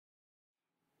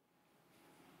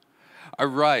All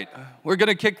right, we're going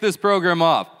to kick this program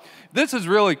off. This is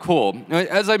really cool.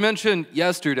 As I mentioned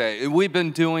yesterday, we've been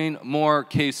doing more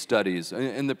case studies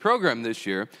in the program this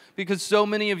year because so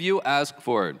many of you asked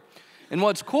for it. And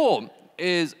what's cool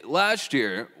is last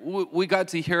year, we got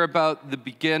to hear about the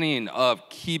beginning of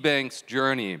KeyBank's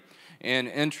journey in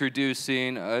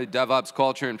introducing DevOps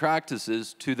culture and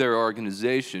practices to their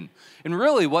organization. And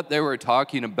really what they were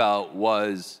talking about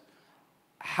was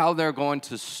how they're going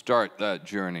to start that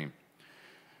journey.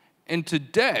 And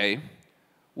today,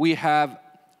 we have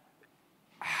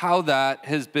how that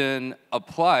has been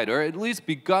applied, or at least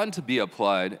begun to be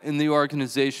applied, in the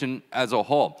organization as a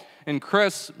whole. And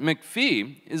Chris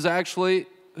McFee is actually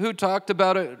who talked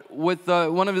about it with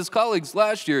one of his colleagues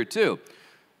last year, too.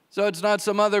 So it's not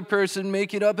some other person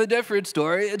making up a different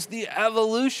story. It's the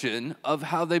evolution of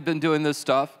how they've been doing this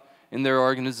stuff in their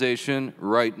organization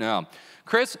right now.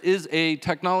 Chris is a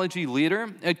technology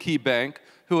leader at KeyBank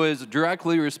who is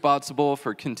directly responsible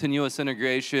for continuous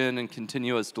integration and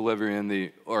continuous delivery in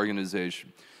the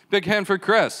organization. Big hand for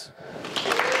Chris.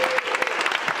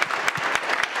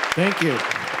 Thank you.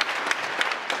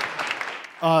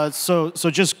 So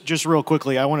just real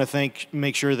quickly, I want to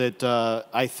make sure that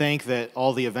I thank that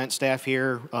all the event staff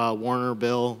here, Warner,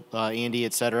 Bill, Andy,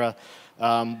 etc.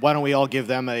 Why don't we all give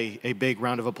them a big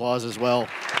round of applause as well?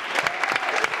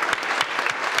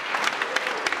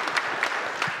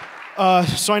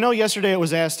 So I know yesterday it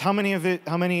was asked, how many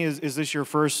is this your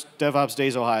first DevOps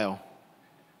Days Ohio?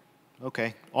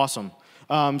 Okay, awesome.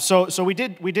 So we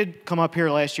did come up here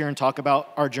last year and talk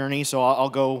about our journey. So I'll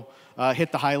go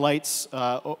hit the highlights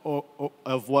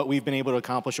of what we've been able to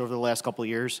accomplish over the last couple of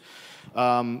years.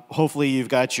 Hopefully you've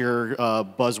got your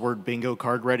buzzword bingo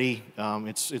card ready.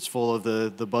 It's full of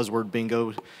the buzzword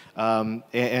bingo,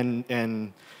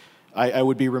 and I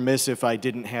would be remiss if I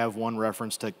didn't have one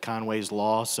reference to Conway's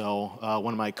Law. So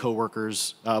one of my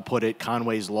coworkers put it,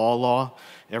 Conway's Law.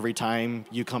 Every time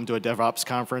you come to a DevOps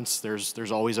conference,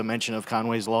 there's always a mention of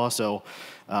Conway's Law. So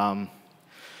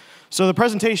the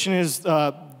presentation is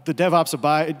the DevOps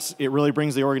abides. It really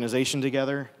brings the organization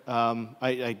together.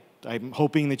 I'm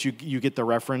hoping that you get the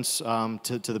reference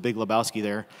to the Big Lebowski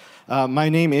there. My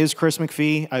name is Chris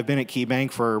McFee. I've been at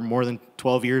KeyBank for more than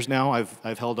 12 years now.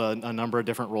 I've held a number of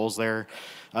different roles there.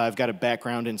 I've got a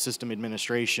background in system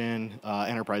administration,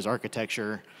 enterprise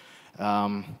architecture.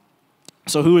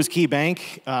 So who is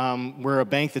KeyBank? We're a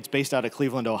bank that's based out of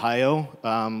Cleveland,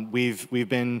 Ohio. We've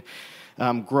been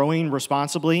growing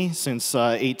responsibly since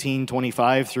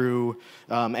 1825 through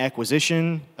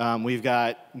acquisition. We've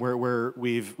got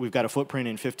a footprint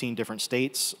in 15 different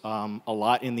states, a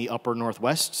lot in the upper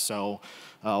Northwest, so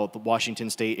the Washington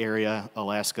State area,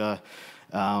 Alaska,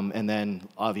 and then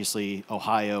obviously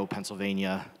Ohio,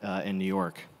 Pennsylvania, and New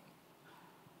York.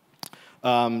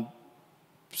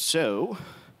 So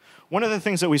one of the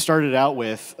things that we started out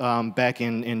with back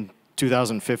in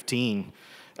 2015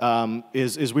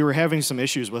 is we were having some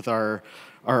issues with our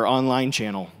online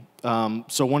channel.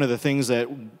 So one of the things that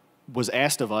was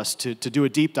asked of us to do a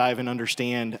deep dive and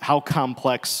understand how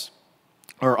complex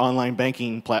our online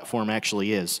banking platform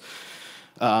actually is.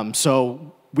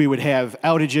 So we would have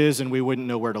outages and we wouldn't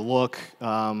know where to look.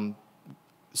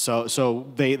 So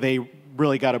they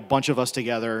really got a bunch of us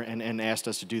together and asked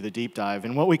us to do the deep dive.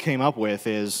 And what we came up with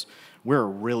is we're a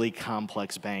really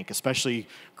complex bank, especially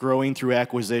growing through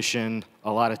acquisition,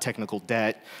 a lot of technical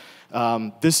debt.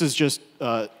 This is just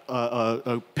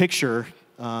a picture,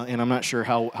 and I'm not sure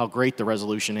how great the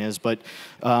resolution is, but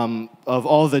of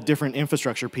all the different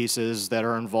infrastructure pieces that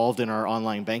are involved in our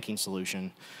online banking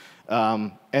solution.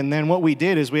 And then what we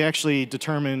did is we actually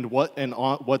determined what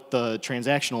the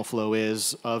transactional flow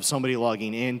is of somebody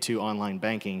logging into online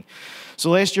banking.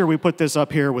 So last year we put this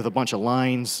up here with a bunch of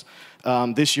lines.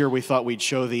 This year we thought we'd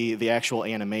show the actual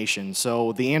animation.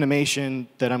 So the animation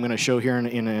that I'm going to show here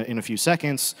in a few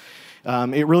seconds,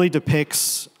 it really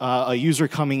depicts a user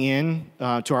coming in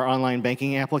to our online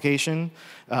banking application.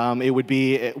 It would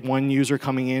be one user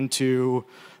coming into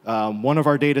one of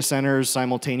our data centers,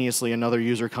 simultaneously another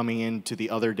user coming into the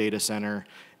other data center.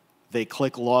 They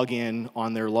click login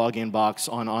on their login box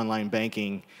on online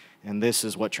banking, and this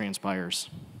is what transpires.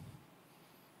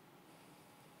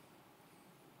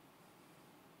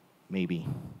 Maybe.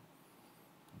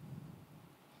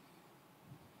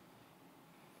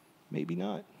 Maybe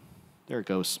not. There it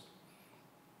goes.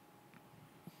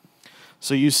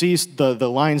 So you see the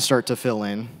lines start to fill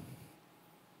in.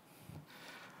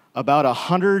 About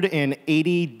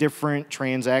 180 different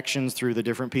transactions through the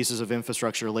different pieces of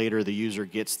infrastructure later, the user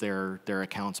gets their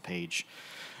accounts page.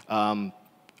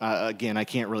 Again, I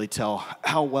can't really tell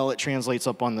how well it translates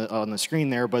up on the screen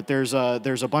there, but there's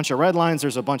a bunch of red lines,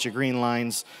 there's a bunch of green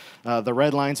lines. The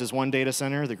red lines is one data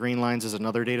center, the green lines is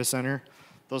another data center.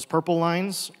 Those purple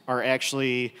lines are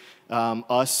actually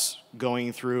us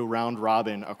going through round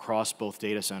robin across both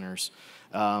data centers.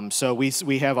 So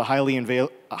we have a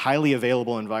highly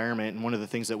available environment, and one of the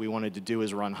things that we wanted to do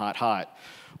is run hot.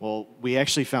 Well, we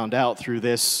actually found out through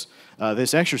this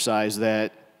exercise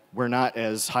that we're not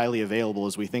as highly available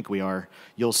as we think we are.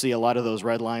 You'll see a lot of those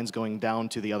red lines going down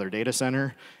to the other data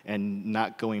center and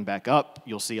not going back up.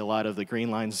 You'll see a lot of the green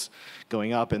lines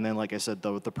going up, and then, like I said,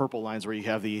 the purple lines where you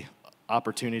have the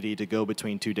opportunity to go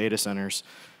between two data centers.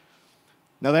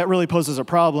 Now that really poses a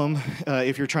problem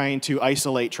if you're trying to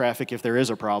isolate traffic if there is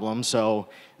a problem. So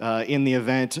in the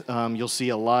event, you'll see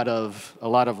a lot of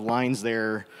lines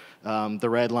there, the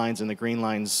red lines and the green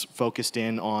lines focused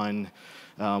in on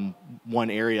one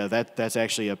area. That's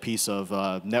actually a piece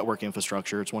of network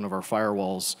infrastructure. It's one of our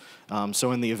firewalls.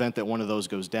 So in the event that one of those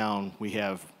goes down, we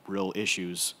have real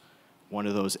issues. One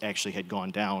of those actually had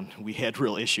gone down. We had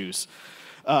real issues.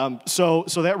 So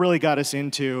that really got us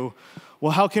into,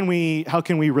 well, how can we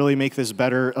really make this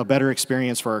a better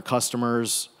experience for our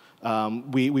customers?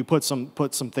 We put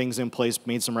some things in place,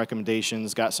 made some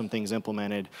recommendations, got some things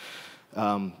implemented.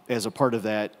 As a part of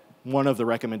that, one of the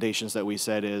recommendations that we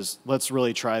said is, let's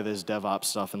really try this DevOps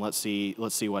stuff and let's see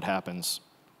what happens.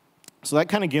 So that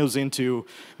kind of goes into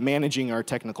managing our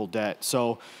technical debt.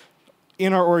 So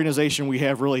in our organization, we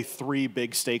have really three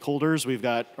big stakeholders. We've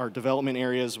got our development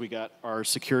areas, we got our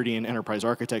security and enterprise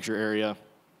architecture area,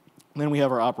 and then we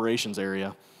have our operations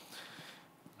area.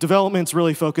 Development's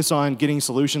really focused on getting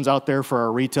solutions out there for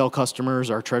our retail customers,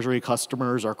 our treasury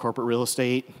customers, our corporate real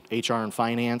estate, HR and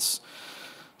finance.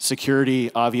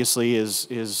 Security, obviously,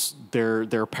 is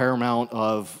their paramount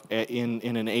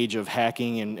in an age of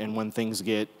hacking and when things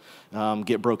get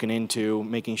broken into,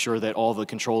 making sure that all the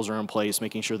controls are in place,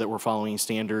 making sure that we're following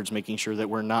standards, making sure that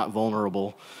we're not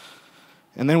vulnerable.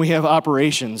 And then we have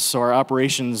operations, so our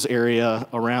operations area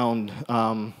around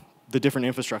the different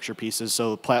infrastructure pieces,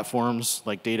 so platforms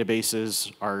like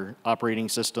databases, our operating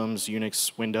systems,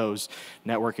 Unix, Windows,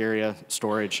 network area,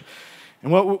 storage.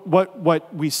 And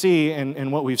what we see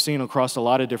and what we've seen across a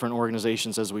lot of different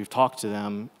organizations as we've talked to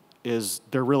them is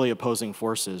they're really opposing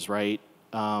forces, right?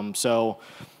 So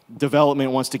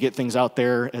development wants to get things out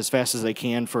there as fast as they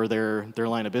can for their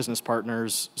line of business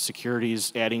partners.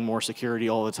 Security's adding more security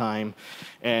all the time,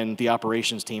 and the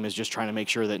operations team is just trying to make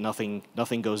sure that nothing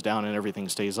goes down and everything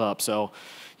stays up. So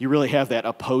you really have that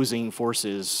opposing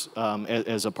forces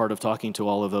as a part of talking to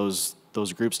all of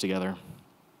those groups together.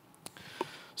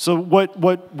 So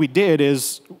what we did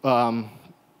is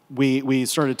we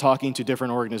started talking to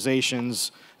different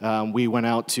organizations. We went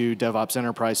out to DevOps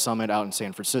Enterprise Summit out in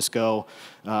San Francisco,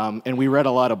 and we read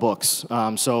a lot of books.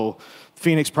 So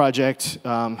Phoenix Project,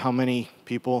 how many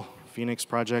people? Phoenix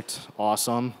Project,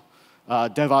 awesome.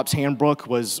 DevOps Handbook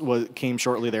came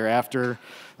shortly thereafter.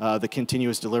 The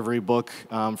Continuous Delivery book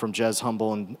from Jez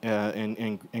Humble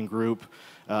and group.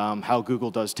 How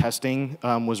Google does testing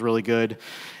was really good.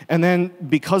 And then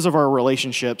because of our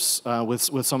relationships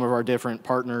with some of our different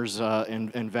partners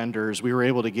and vendors, we were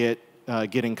able to get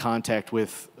in contact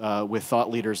with thought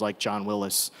leaders like John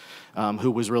Willis,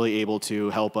 who was really able to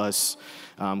help us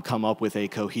come up with a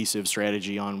cohesive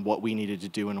strategy on what we needed to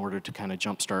do in order to kind of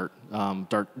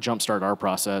jumpstart our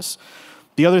process.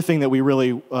 The other thing that we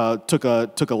really took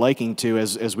a liking to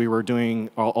as we were doing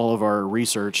all of our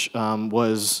research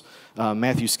was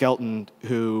Matthew Skelton,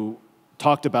 who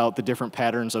talked about the different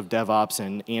patterns of DevOps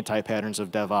and anti-patterns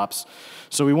of DevOps.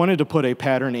 So we wanted to put a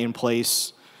pattern in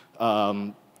place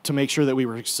to make sure that we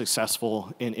were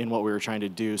successful in what we were trying to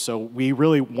do. So we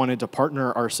really wanted to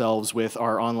partner ourselves with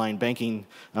our online banking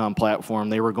platform.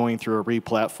 They were going through a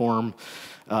re-platform,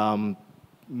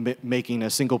 making a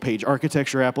single-page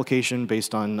architecture application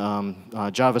based on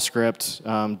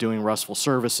JavaScript, doing RESTful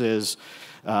services,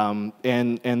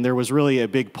 and there was really a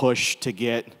big push to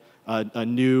get a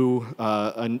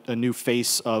new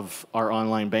face of our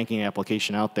online banking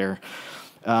application out there.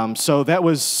 So that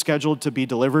was scheduled to be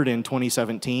delivered in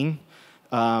 2017,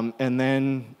 and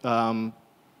then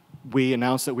we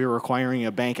announced that we were acquiring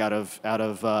a bank out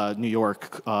of New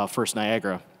York, First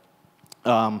Niagara.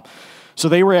 So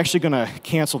they were actually going to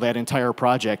cancel that entire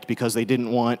project because they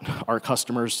didn't want our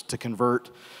customers to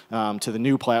convert to the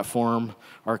new platform.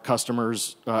 They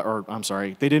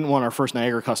didn't want our First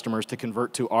Niagara customers to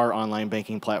convert to our online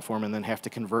banking platform and then have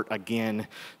to convert again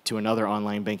to another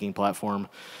online banking platform.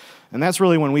 And that's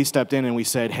really when we stepped in and we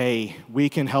said, hey, we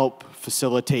can help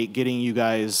facilitate getting you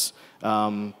guys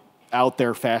out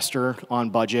there faster on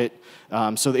budget.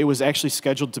 So it was actually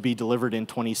scheduled to be delivered in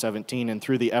 2017, and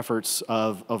through the efforts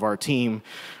of our team,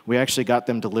 we actually got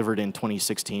them delivered in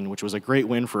 2016, which was a great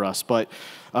win for us. But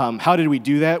how did we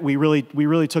do that? We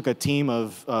really took a team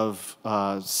of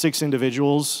 6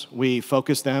 individuals. We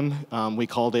focused them. We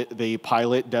called it the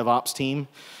Pilot DevOps team,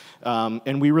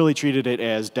 and we really treated it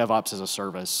as DevOps as a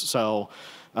service. So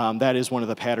that is one of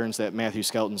the patterns that Matthew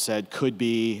Skelton said could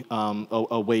be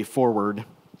a way forward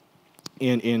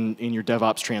in your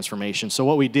DevOps transformation. So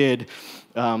what we did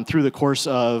through the course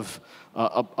of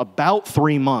about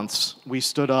 3 months, we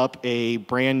stood up a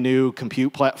brand new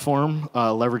compute platform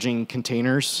leveraging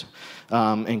containers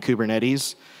and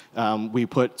Kubernetes. We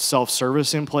put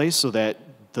self-service in place so that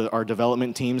our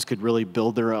development teams could really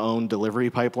build their own delivery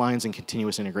pipelines and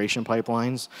continuous integration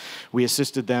pipelines. We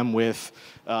assisted them with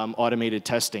automated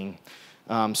testing.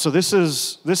 So this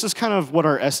is kind of what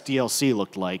our SDLC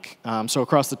looked like. So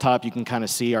across the top, you can kind of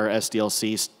see our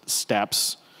SDLC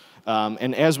steps.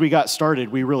 And as we got started,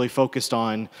 we really focused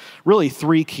on really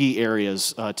 3 key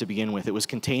areas to begin with. It was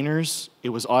containers, it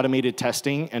was automated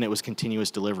testing, and it was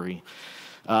continuous delivery.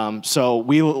 So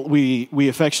we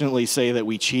affectionately say that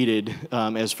we cheated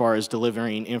as far as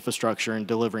delivering infrastructure and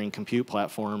delivering compute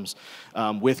platforms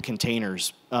with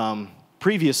containers.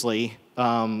 Previously,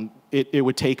 it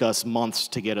would take us months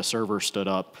to get a server stood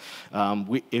up.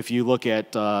 If you look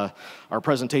at our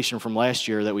presentation from last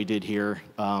year that we did here,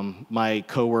 my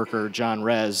coworker John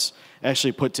Rez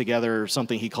actually put together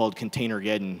something he called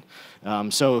Containergeddon.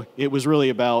 So it was really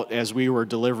about, as we were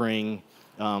delivering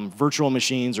virtual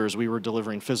machines, or as we were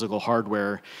delivering physical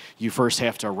hardware, you first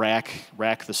have to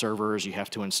rack the servers. You have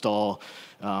to install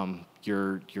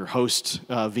your host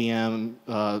VM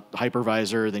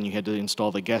hypervisor. Then you had to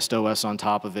install the guest OS on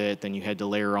top of it. Then you had to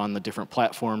layer on the different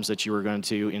platforms that you were going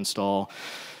to install.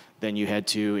 Then you had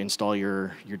to install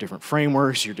your different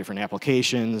frameworks, your different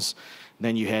applications.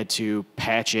 Then you had to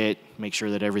patch it, make sure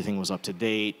that everything was up to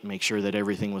date, make sure that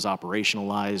everything was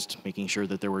operationalized, making sure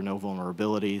that there were no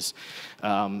vulnerabilities.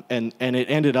 And it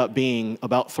ended up being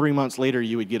about 3 months later,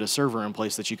 you would get a server in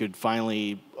place that you could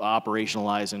finally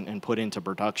operationalize and put into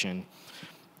production.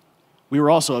 We were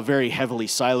also a very heavily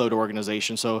siloed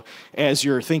organization, so as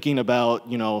you're thinking about,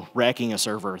 racking a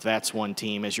server, that's one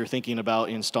team. As you're thinking about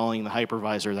installing the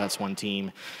hypervisor, that's one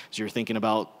team. As you're thinking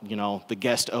about, the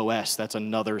guest OS, that's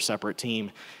another separate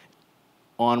team.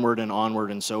 Onward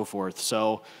and so forth.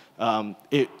 So a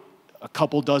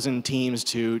couple dozen teams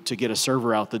to get a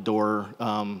server out the door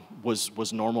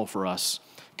was normal for us.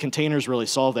 Containers really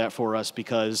solve that for us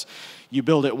because you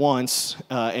build it once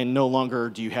and no longer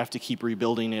do you have to keep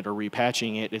rebuilding it or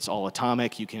repatching it. It's all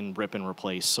atomic. You can rip and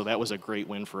replace. So that was a great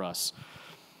win for us.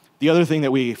 The other thing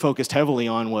that we focused heavily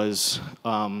on was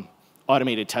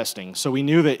automated testing. So we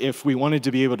knew that if we wanted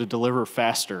to be able to deliver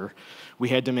faster, we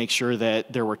had to make sure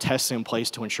that there were tests in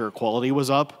place to ensure quality was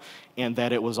up and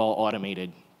that it was all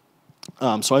automated.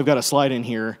 So I've got a slide in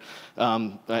here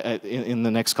in the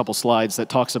next couple slides that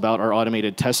talks about our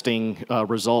automated testing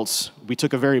results. We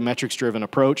took a very metrics-driven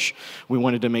approach. We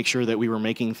wanted to make sure that we were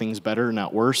making things better,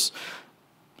 not worse.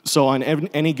 So on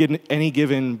any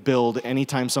given build,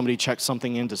 anytime somebody checked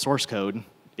something into source code,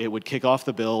 it would kick off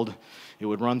the build. It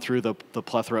would run through the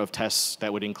plethora of tests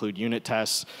that would include unit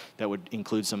tests, that would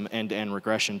include some end-to-end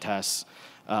regression tests.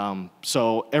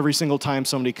 So every single time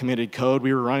somebody committed code,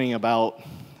 we were running about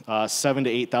 7,000 to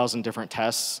 8,000 different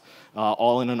tests,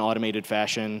 all in an automated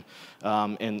fashion,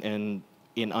 and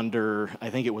in under, I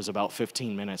think it was about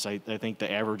 15 minutes. I think the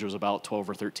average was about 12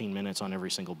 or 13 minutes on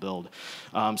every single build.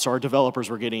 So our developers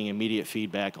were getting immediate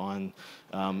feedback on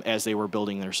as they were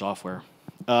building their software.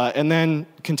 And then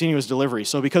continuous delivery.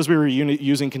 So because we were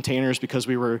using containers, because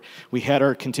we had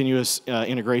our continuous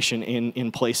integration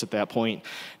in place at that point,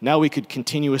 now we could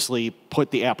continuously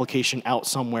put the application out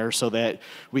somewhere so that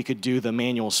we could do the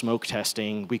manual smoke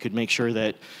testing. We could make sure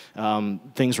that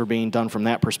things were being done from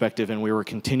that perspective, and we were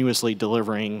continuously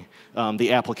delivering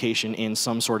the application in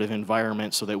some sort of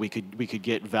environment so that we could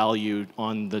get value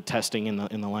on the testing in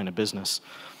the line of business.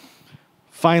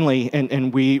 Finally,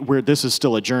 and this is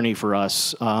still a journey for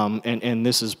us, and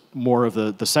this is more of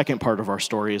the second part of our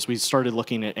story, is we started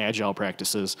looking at agile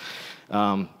practices.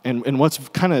 And what's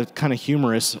kind of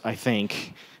humorous, I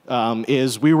think,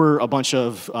 is we were a bunch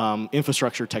of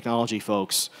infrastructure technology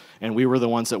folks, and we were the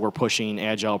ones that were pushing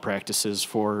agile practices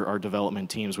for our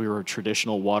development teams. We were a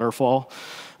traditional waterfall.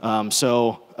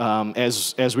 So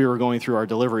as we were going through our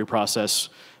delivery process,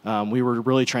 we were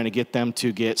really trying to get them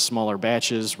to get smaller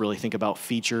batches, really think about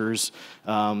features,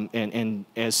 and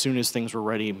as soon as things were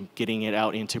ready, getting it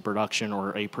out into production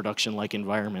or a production-like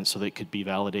environment so that it could be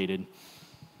validated.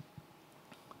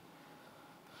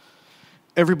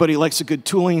 everybody likes a good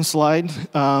tooling slide,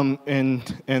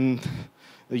 and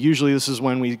usually this is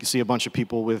when we see a bunch of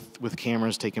people with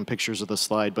cameras taking pictures of the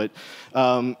slide. But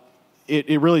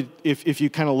it really, if you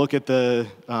kind of look at the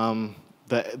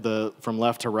from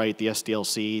left to right, the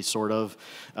SDLC sort of,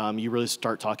 you really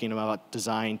start talking about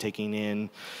design, taking in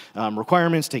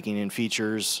requirements, taking in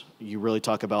features. You really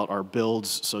talk about our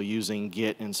builds, so using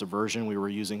Git and Subversion. We were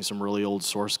using some really old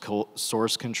source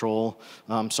control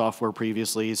software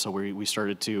previously, so we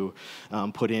started to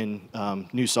put in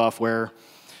new software.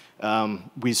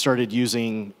 We started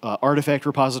using artifact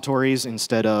repositories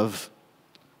instead of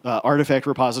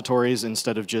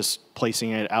just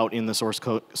placing it out in the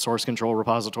source control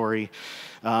repository.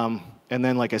 And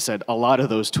then, like I said, a lot of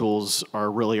those tools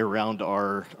are really around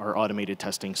our automated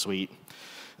testing suite.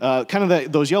 Kind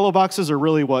of those yellow boxes are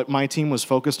really what my team was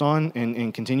focused on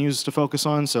and continues to focus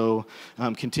on. So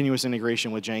continuous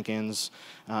integration with Jenkins,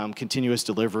 continuous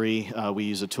delivery. We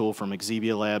use a tool from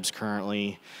Exebia Labs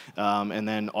currently. And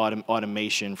then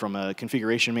automation from a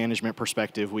configuration management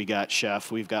perspective. We got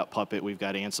Chef, we've got Puppet, we've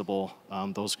got Ansible.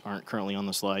 Those aren't currently on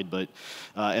the slide. But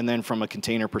and then from a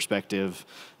container perspective,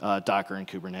 Docker and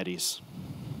Kubernetes.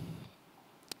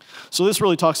 So this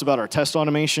really talks about our test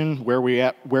automation, where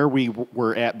we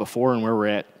were at before and where we're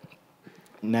at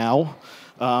now.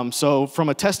 So from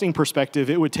a testing perspective,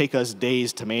 it would take us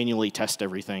days to manually test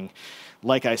everything.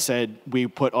 Like I said, we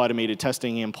put automated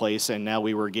testing in place, and now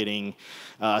we were getting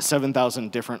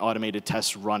 7,000 different automated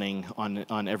tests running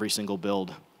on every single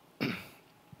build.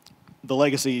 The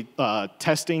legacy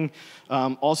testing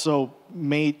also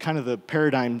made kind of the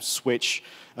paradigm switch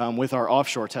with our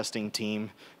offshore testing team.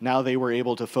 Now they were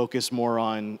able to focus more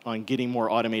on getting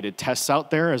more automated tests out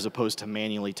there as opposed to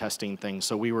manually testing things.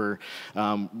 So we were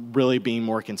really being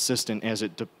more consistent as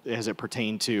it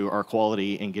pertained to our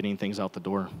quality and getting things out the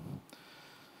door.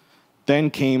 Then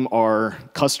came our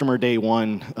customer day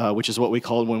one, which is what we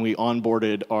called when we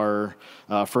onboarded our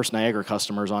first Niagara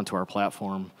customers onto our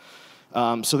platform.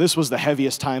 So this was the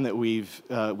heaviest time that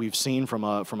we've seen from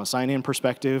a sign-in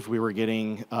perspective. We were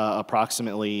getting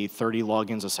approximately 30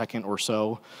 logins a second or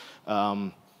so.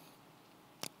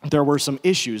 There were some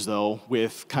issues though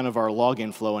with kind of our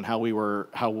login flow and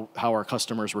how our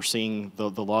customers were seeing the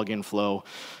login flow.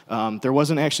 There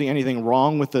wasn't actually anything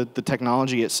wrong with the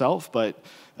technology itself, but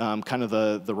kind of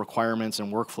the requirements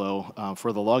and workflow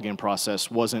for the login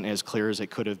process wasn't as clear as it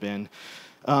could have been.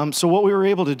 So what we were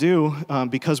able to do,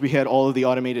 because we had all of the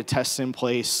automated tests in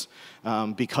place,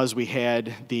 because we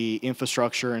had the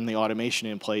infrastructure and the automation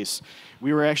in place,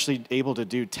 we were actually able to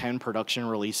do 10 production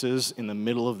releases in the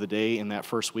middle of the day in that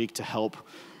first week to help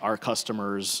our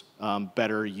customers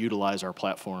better utilize our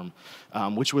platform,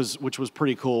 which was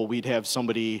pretty cool. We'd have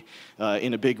somebody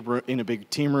in a big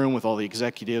team room with all the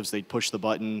executives. They'd push the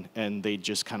button and they'd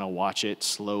just kind of watch it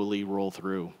slowly roll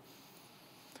through.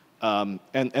 And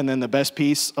then the best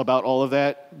piece about all of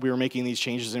that, we were making these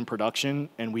changes in production,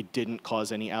 and we didn't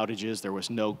cause any outages. There was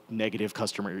no negative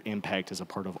customer impact as a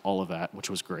part of all of that, which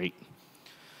was great.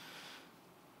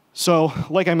 So,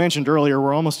 like I mentioned earlier,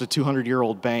 we're almost a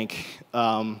 200-year-old bank,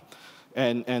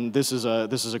 and this is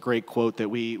a great quote that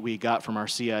we got from our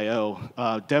CIO.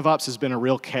 DevOps has been a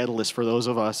real catalyst for those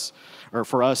of us, or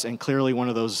for us, and clearly one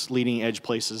of those leading edge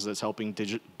places that's helping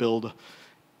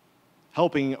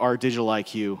our digital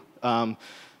IQ.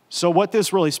 So what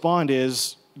this really spawned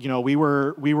is, we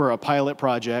were a pilot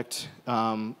project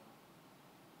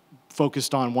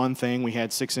focused on one thing. We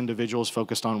had 6 individuals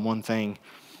focused on one thing,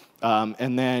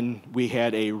 and then we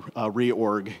had a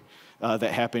reorg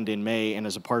that happened in May. And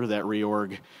as a part of that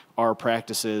reorg, our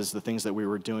practices, the things that we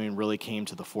were doing, really came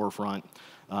to the forefront.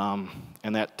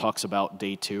 And that talks about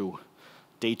day 2.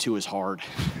 Day 2 is hard.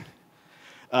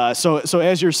 So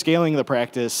as you're scaling the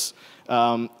practice,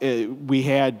 we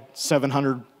had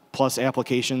 700 plus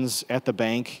applications at the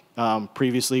bank.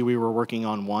 Previously, we were working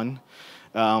on 1.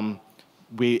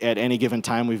 At any given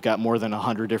time, we've got more than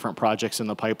 100 different projects in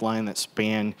the pipeline that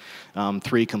span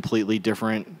 3 completely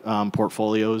different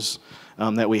portfolios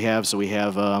that we have. So we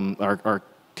have our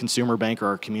consumer bank or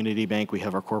our community bank, we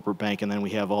have our corporate bank, and then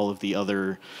we have all of the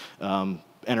other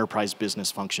enterprise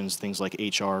business functions, things like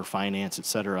HR, finance, et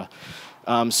cetera.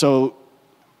 So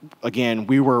again,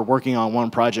 we were working on 1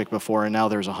 project before, and now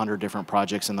there's 100 different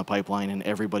projects in the pipeline, and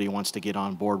everybody wants to get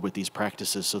on board with these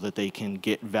practices so that they can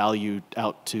get value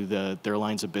out to their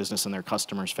lines of business and their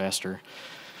customers faster.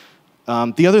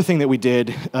 The other thing that we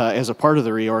did as a part of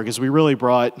the reorg is we really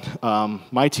brought,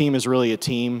 my team is really a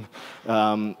team,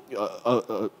 a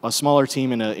smaller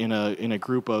team in a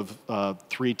group of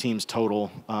 3 teams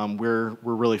total. We're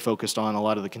really focused on a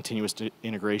lot of the continuous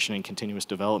integration and continuous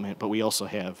development, but we also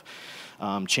have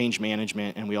change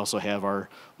management, and we also have our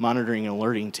monitoring and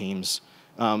alerting teams.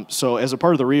 So as a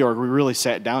part of the reorg, we really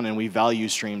sat down and we value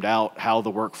streamed out how the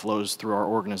work flows through our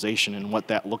organization and what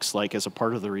that looks like as a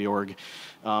part of the reorg.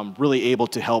 Really able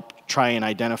to help try and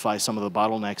identify some of the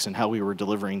bottlenecks and how we were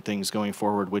delivering things going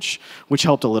forward, which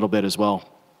helped a little bit as well.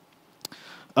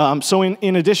 So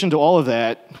in addition to all of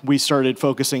that, we started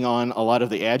focusing on a lot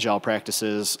of the agile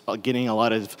practices, getting a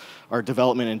lot of our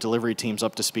development and delivery teams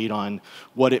up to speed on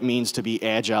what it means to be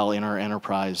agile in our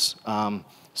enterprise.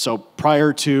 So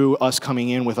prior to us coming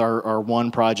in with our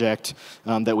one project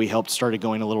that we helped started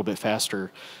going a little bit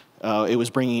faster, it was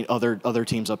bringing other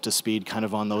teams up to speed kind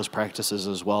of on those practices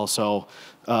as well. So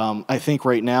I think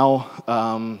right now,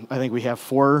 I think we have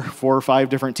four or five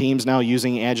different teams now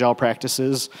using agile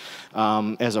practices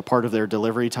as a part of their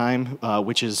delivery time,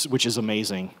 which is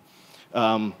amazing.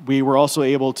 We were also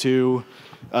able to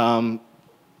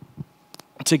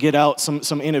get out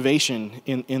some innovation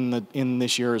in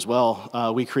this year as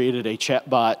well. We created a chat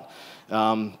bot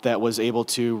that was able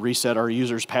to reset our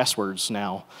users' passwords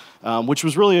now, which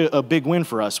was really a big win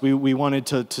for us. We wanted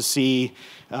to see,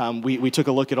 we took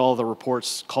a look at all the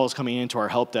reports, calls coming into our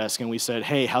help desk, and we said,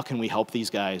 hey, how can we help these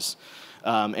guys?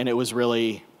 And it was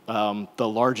really the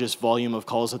largest volume of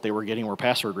calls that they were getting were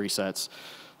password resets.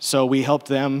 So we helped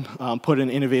them put an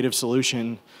innovative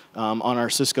solution on our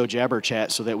Cisco Jabber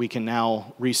chat so that we can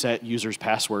now reset users'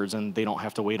 passwords and they don't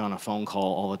have to wait on a phone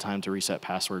call all the time to reset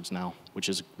passwords now, which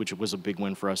was a big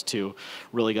win for us too.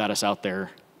 Really got us out there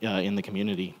in the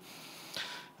community.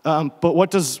 But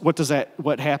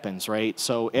what happens, right?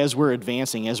 So as we're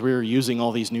advancing, as we're using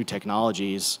all these new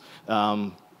technologies,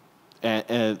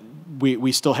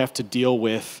 we still have to deal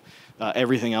with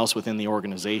everything else within the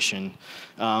organization.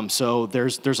 So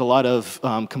there's a lot of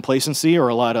complacency or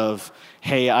a lot of,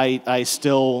 hey,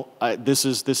 this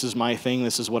is my thing.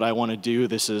 This is what I want to do.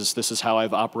 This is how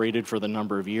I've operated for the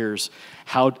number of years.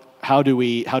 How do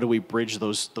we bridge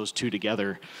those two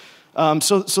together?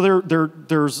 So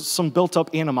there's some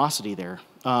built-up animosity there.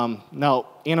 Now,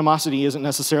 animosity isn't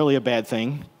necessarily a bad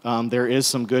thing. There is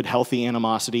some good, healthy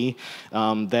animosity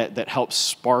that helps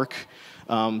spark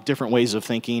different ways of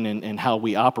thinking and how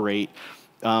we operate.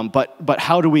 But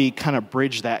how do we kind of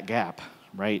bridge that gap,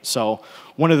 right? So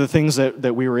one of the things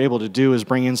that we were able to do is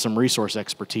bring in some resource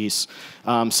expertise.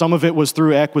 Some of it was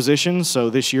through acquisition. So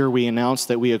this year we announced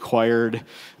that we acquired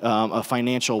a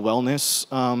financial wellness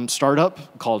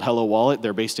startup called Hello Wallet.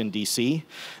 They're based in DC.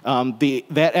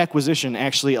 That acquisition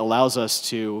actually allows us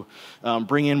to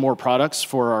bring in more products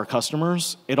for our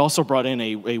customers. It also brought in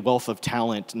a wealth of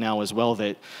talent now as well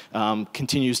that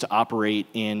continues to operate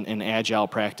in an agile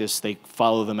practice. They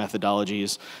follow the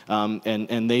methodologies,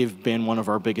 and they've been one of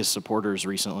our biggest supporters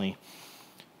recently.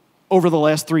 Over the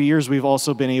last 3 years, we've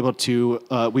also been able to,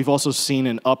 we've also seen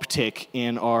an uptick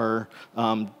in our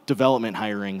development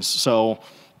hirings. So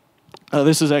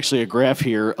this is actually a graph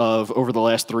here of over the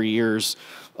last 3 years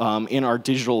in our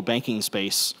digital banking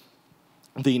space,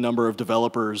 the number of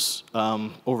developers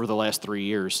over the last 3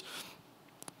 years.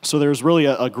 So there's really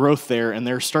a growth there, and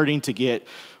they're starting to get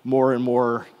more and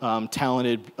more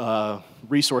talented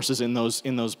resources in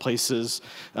those places,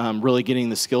 really getting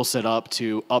the skill set up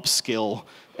to upskill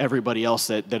everybody else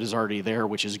that is already there,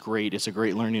 which is great. It's a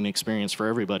great learning experience for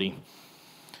everybody.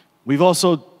 We've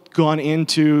also gone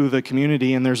into the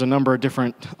community, and there's a number of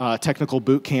different technical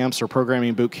boot camps or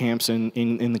programming boot camps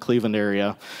in the Cleveland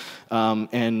area,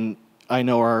 and I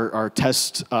know our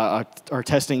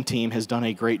testing team has done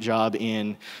a great job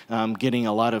in getting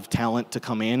a lot of talent to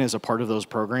come in as a part of those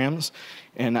programs.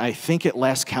 And I think at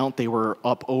last count, they were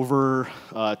up over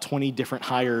 20 different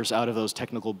hires out of those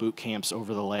technical boot camps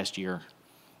over the last year.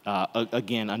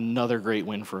 Again, another great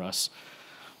win for us.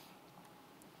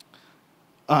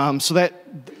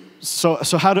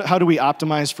 So how do we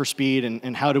optimize for speed,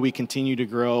 and how do we continue to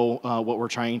grow what we're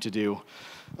trying to do?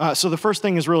 So the first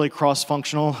thing is really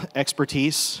cross-functional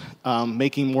expertise,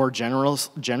 making more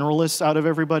generalists out of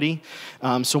everybody.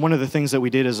 So one of the things that we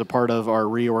did as a part of our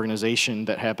reorganization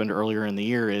that happened earlier in the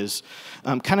year is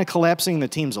kind of collapsing the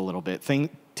teams a little bit.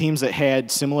 Teams that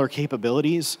had similar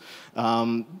capabilities,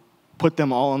 put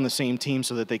them all on the same team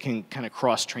so that they can kind of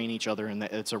cross-train each other, and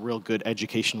it's a real good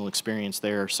educational experience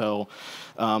there. So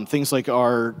things like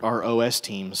our OS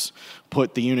teams,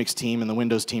 put the Unix team and the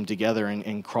Windows team together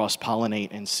and cross-pollinate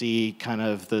and see kind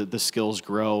of the skills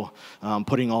grow,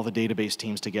 putting all the database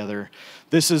teams together.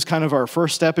 This is kind of our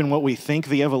first step in what we think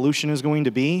the evolution is going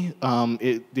to be.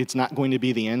 It's not going to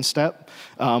be the end step,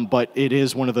 but it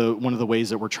is one of the ways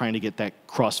that we're trying to get that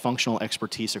cross-functional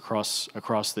expertise across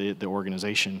the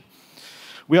organization.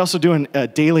 We also do a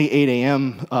daily 8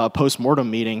 a.m. post-mortem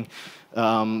meeting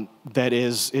that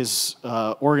is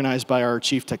organized by our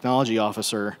chief technology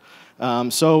officer.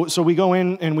 So we go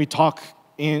in and we talk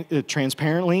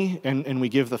transparently, and we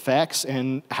give the facts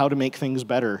and how to make things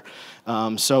better.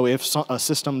 So if a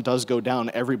system does go down,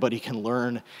 everybody can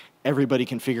learn. Everybody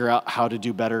can figure out how to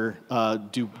do better,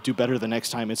 do better the next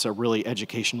time. It's a really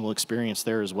educational experience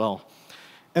there as well.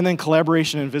 And then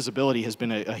collaboration and visibility has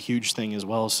been a huge thing as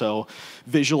well. So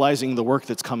visualizing the work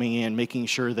that's coming in, making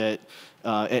sure that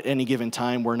at any given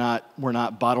time we're not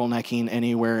bottlenecking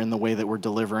anywhere in the way that we're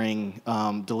delivering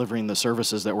the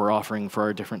services that we're offering for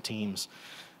our different teams.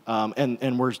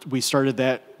 And we started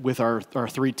that with our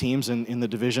 3 teams in the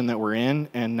division that we're in,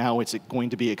 and now it's going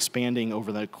to be expanding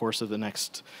over the course of the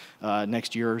next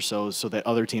year or so that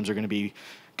other teams are going to be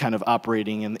kind of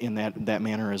operating in that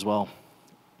manner as well.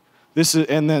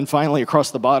 And then finally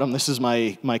across the bottom, this is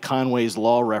my Conway's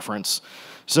Law reference.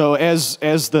 So as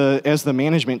the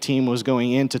management team was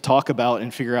going in to talk about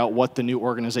and figure out what the new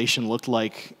organization looked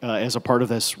like as a part of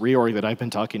this reorg that I've been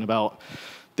talking about,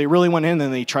 they really went in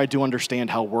and they tried to understand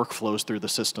how work flows through the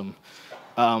system.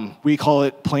 We call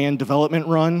it plan, development,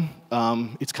 run.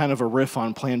 It's kind of a riff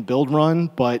on plan, build, run,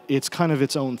 but it's kind of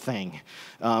its own thing.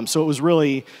 So it was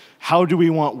really, how do we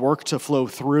want work to flow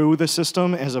through the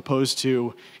system, as opposed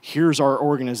to here's our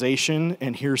organization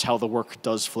and here's how the work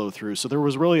does flow through. So there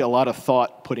was really a lot of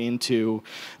thought put into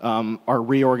our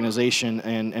reorganization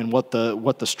and what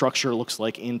the structure looks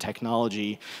like in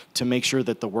technology to make sure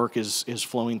that the work is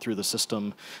flowing through the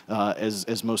system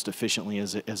as most efficiently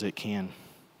as it can.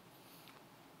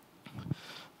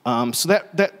 So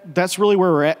that's really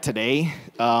where we're at today.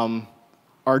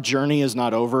 Our journey is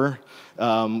not over.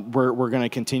 We're going to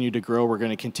continue to grow. We're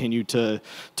going to continue to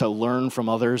learn from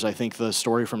others. I think the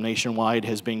story from Nationwide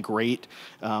has been great.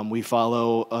 We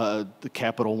follow the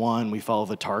Capital One. We follow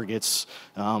the Targets,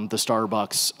 the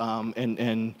Starbucks,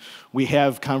 and we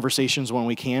have conversations when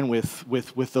we can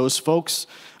with those folks.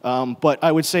 But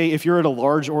I would say if you're at a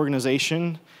large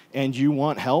organization and you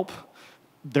want help,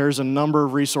 there's a number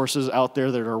of resources out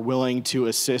there that are willing to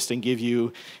assist and give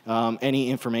you any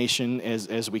information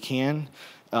as we can.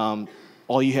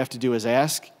 All you have to do is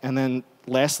ask. And then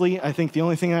lastly, I think the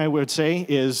only thing I would say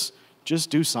is just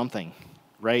do something,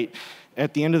 right?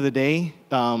 At the end of the day,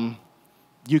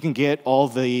 you can get all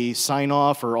the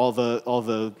sign-off or all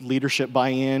the leadership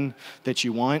buy-in that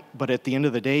you want, but at the end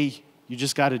of the day, you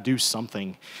just got to do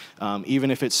something.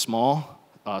 Even if it's small,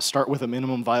 start with a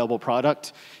minimum viable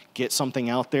product, get something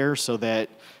out there so that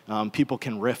people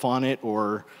can riff on it,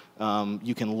 or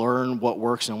you can learn what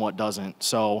works and what doesn't.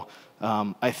 So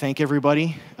I thank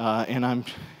everybody, and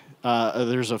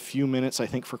there's a few minutes, I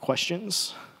think, for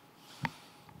questions.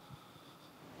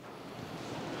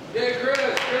 Yeah, Chris.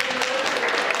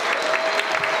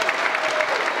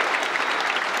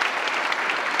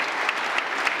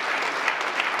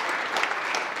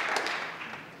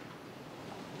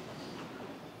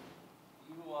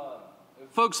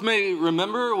 Folks may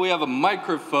remember we have a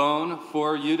microphone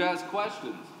for you to ask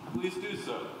questions. Please do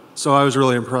so. So I was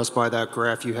really impressed by that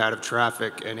graph you had of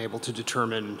traffic and able to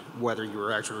determine whether you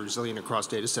were actually resilient across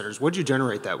data centers. What did you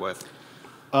generate that with?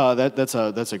 That's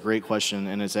a great question,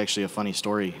 and it's actually a funny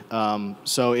story.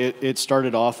 So it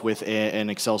started off with an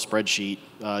Excel spreadsheet,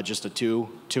 just a to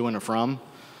and a from.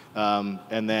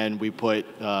 And then we put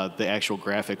the actual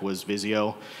graphic was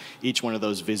Visio. Each one of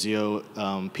those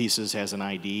Visio pieces has an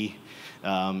ID.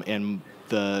 And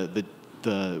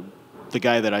the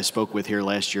guy that I spoke with here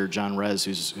last year, John Rez,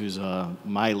 who's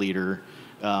my leader,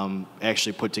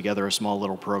 actually put together a small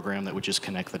little program that would just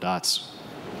connect the dots.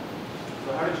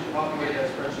 So how did you populate that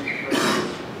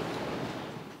spreadsheet?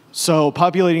 So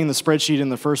populating the spreadsheet in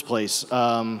the first place,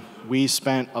 we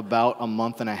spent about a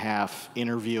month and a half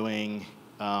interviewing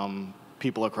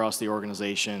people across the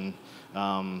organization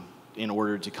in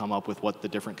order to come up with what the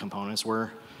different components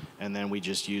were, and then we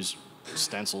just used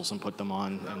stencils and put them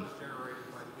on. And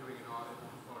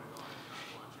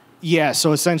yeah,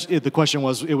 so essentially the question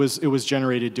was, it was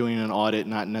generated doing an audit,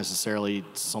 not necessarily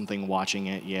something watching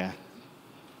it. Yeah.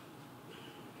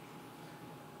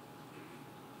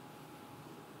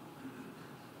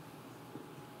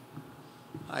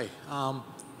 Hi.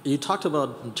 You talked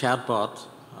about chatbot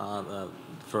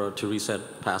to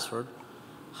reset password.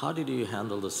 How did you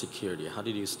handle the security? How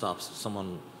did you stop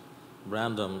someone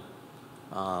random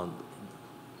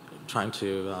trying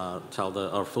to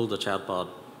fool the chatbot,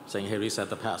 saying, hey, reset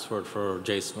the password for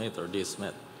J. Smith or D.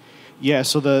 Smith? Yeah,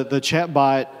 so the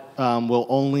chatbot will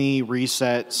only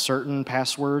reset certain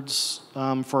passwords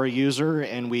for a user,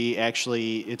 and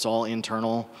it's all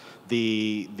internal.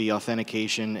 The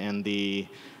authentication and the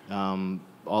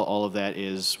all of that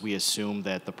is, we assume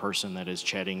that the person that is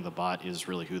chatting the bot is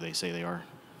really who they say they are.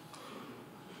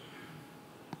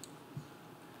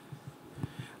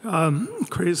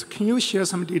 Chris, can you share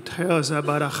some details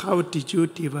about how did you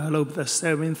develop the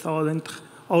 7,000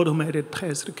 automated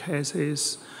test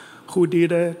cases? Who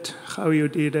did it, how you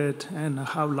did it, and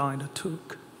how long it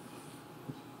took?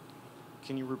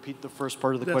 Can you repeat the first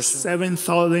part of the The question?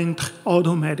 7,000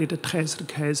 automated test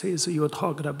cases you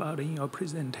talked about in your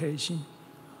presentation.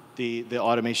 The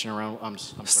automation around, I'm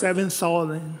sorry.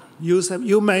 7,000.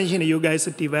 You mentioned you guys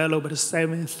developed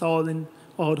 7,000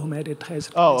 automated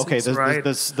test Oh, cases, okay, right?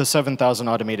 the 7,000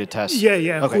 automated tests. Yeah,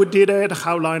 yeah. Okay. Who did it,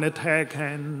 how long it took,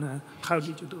 and how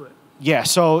did you do it? Yeah,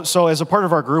 so as a part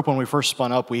of our group, when we first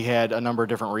spun up, we had a number of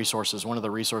different resources. One of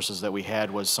the resources that we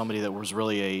had was somebody that was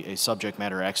really a subject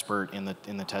matter expert in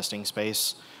the testing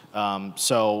space.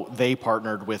 So they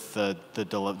partnered with the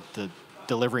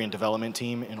delivery and development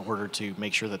team in order to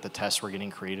make sure that the tests were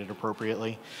getting created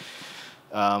appropriately.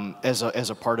 As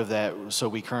a part of that, so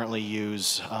we currently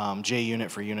use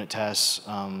JUnit for unit tests,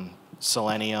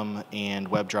 Selenium and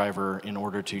WebDriver in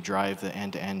order to drive the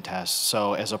end-to-end tests.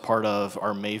 So as a part of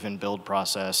our Maven build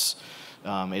process,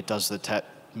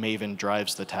 Maven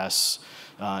drives the tests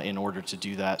in order to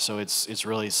do that. So it's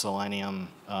really Selenium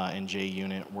and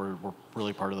JUnit. We're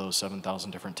really part of those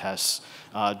 7,000 different tests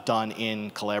done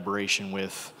in collaboration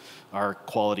with our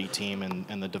quality team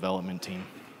and the development team.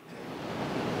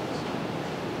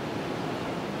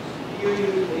 Do you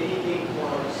use anything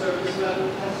for service level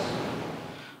tests?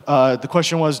 The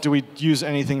question was, do we use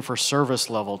anything for service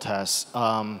level tests?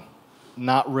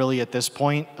 Not really at this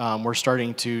point. We're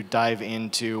starting to dive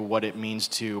into what it means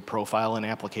to profile an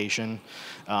application.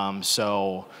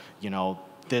 So,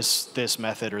 this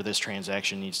method or this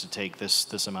transaction needs to take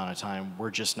this amount of time.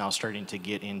 We're just now starting to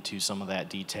get into some of that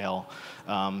detail.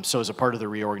 So as a part of the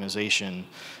reorganization,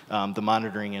 the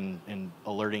monitoring and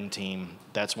alerting team,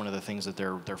 that's one of the things that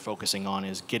they're focusing on,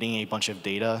 is getting a bunch of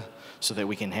data so that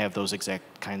we can have those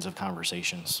exact kinds of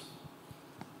conversations.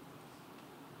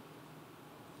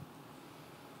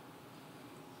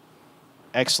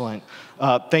 Excellent.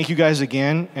 Thank you guys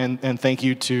again, and thank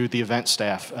you to the event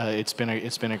staff. It's been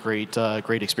a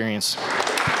great experience.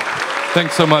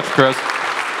 Thanks so much, Chris.